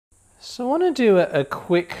So I want to do a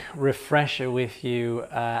quick refresher with you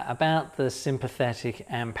about the sympathetic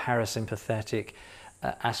and parasympathetic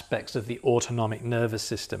aspects of the autonomic nervous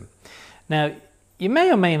system. Now, you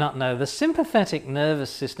may or may not know the sympathetic nervous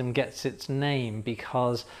system gets its name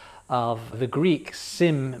because of the Greek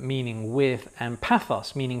sym meaning with and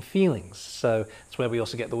pathos meaning feelings. So that's where we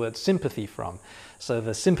also get the word sympathy from. So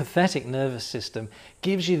the sympathetic nervous system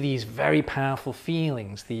gives you these very powerful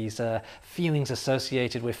feelings, these feelings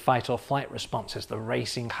associated with fight or flight responses, the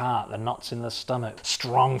racing heart, the knots in the stomach,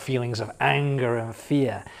 strong feelings of anger and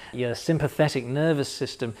fear. Your sympathetic nervous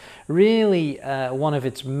system, really one of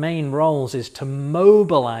its main roles is to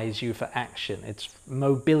mobilize you for action. It's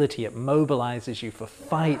mobility, it mobilizes you for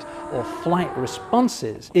fight or flight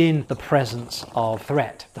responses in the presence of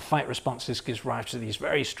threat. The fight responses gives rise to these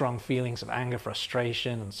very strong feelings of anger, frustration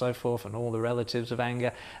and so forth, and all the relatives of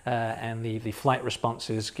anger, and the flight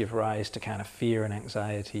responses give rise to kind of fear and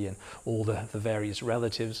anxiety and all the various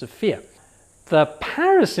relatives of fear. The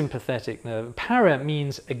parasympathetic nerve, para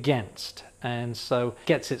means against, and so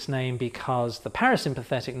gets its name because the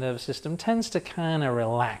parasympathetic nervous system tends to kind of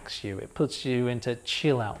relax you. It puts you into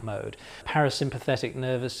chill out mode. Parasympathetic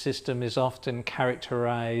nervous system is often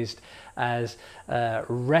characterized as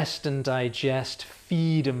rest and digest,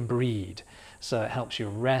 feed and breed. So it helps you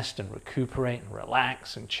rest and recuperate and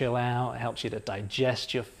relax and chill out. It helps you to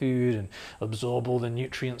digest your food and absorb all the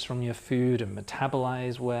nutrients from your food and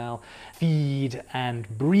metabolize well. Feed and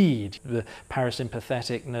breed. The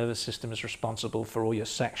parasympathetic nervous system is responsible for all your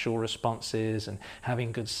sexual responses and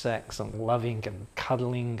having good sex and loving and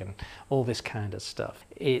cuddling and all this kind of stuff.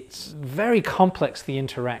 It's very complex, the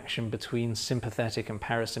interaction between sympathetic and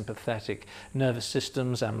parasympathetic nervous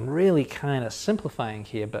systems. I'm really kind of simplifying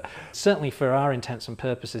here, but certainly for our intents and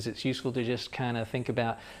purposes, it's useful to just kind of think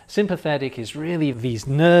about sympathetic is really these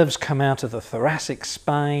nerves come out of the thoracic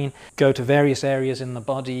spine, go to various areas in the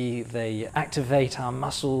body, they activate our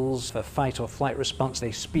muscles for fight or flight response,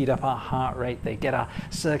 they speed up our heart rate, they get our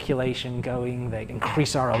circulation going, they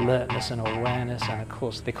increase our alertness and awareness, and of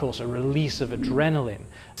course they cause a release of adrenaline.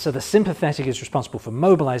 So the sympathetic is responsible for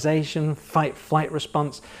mobilization, fight-flight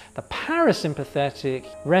response. The parasympathetic,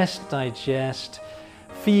 rest, digest,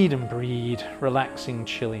 feed and breed, relaxing,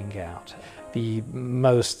 chilling out. The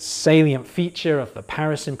most salient feature of the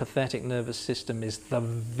parasympathetic nervous system is the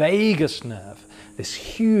vagus nerve. This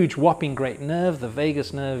huge, whopping great nerve. The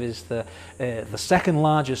vagus nerve is the second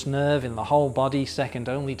largest nerve in the whole body, second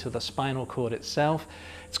only to the spinal cord itself.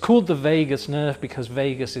 It's called the vagus nerve because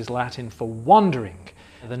vagus is Latin for wandering.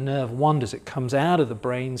 The nerve wanders, it comes out of the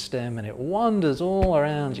brainstem and it wanders all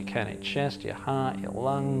around your kind of chest, your heart, your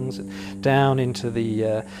lungs, down into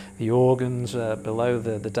the organs below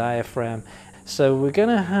the diaphragm. So we're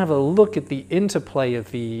going to have a look at the interplay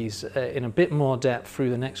of these in a bit more depth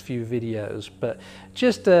through the next few videos, but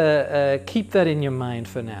just keep that in your mind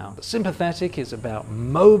for now. The sympathetic is about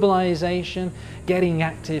mobilization, getting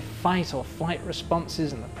active fight or flight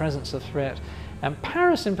responses in the presence of threat, and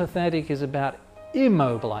parasympathetic is about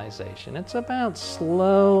immobilization. It's about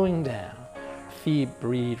slowing down. Feed,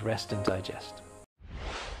 breathe, rest and digest.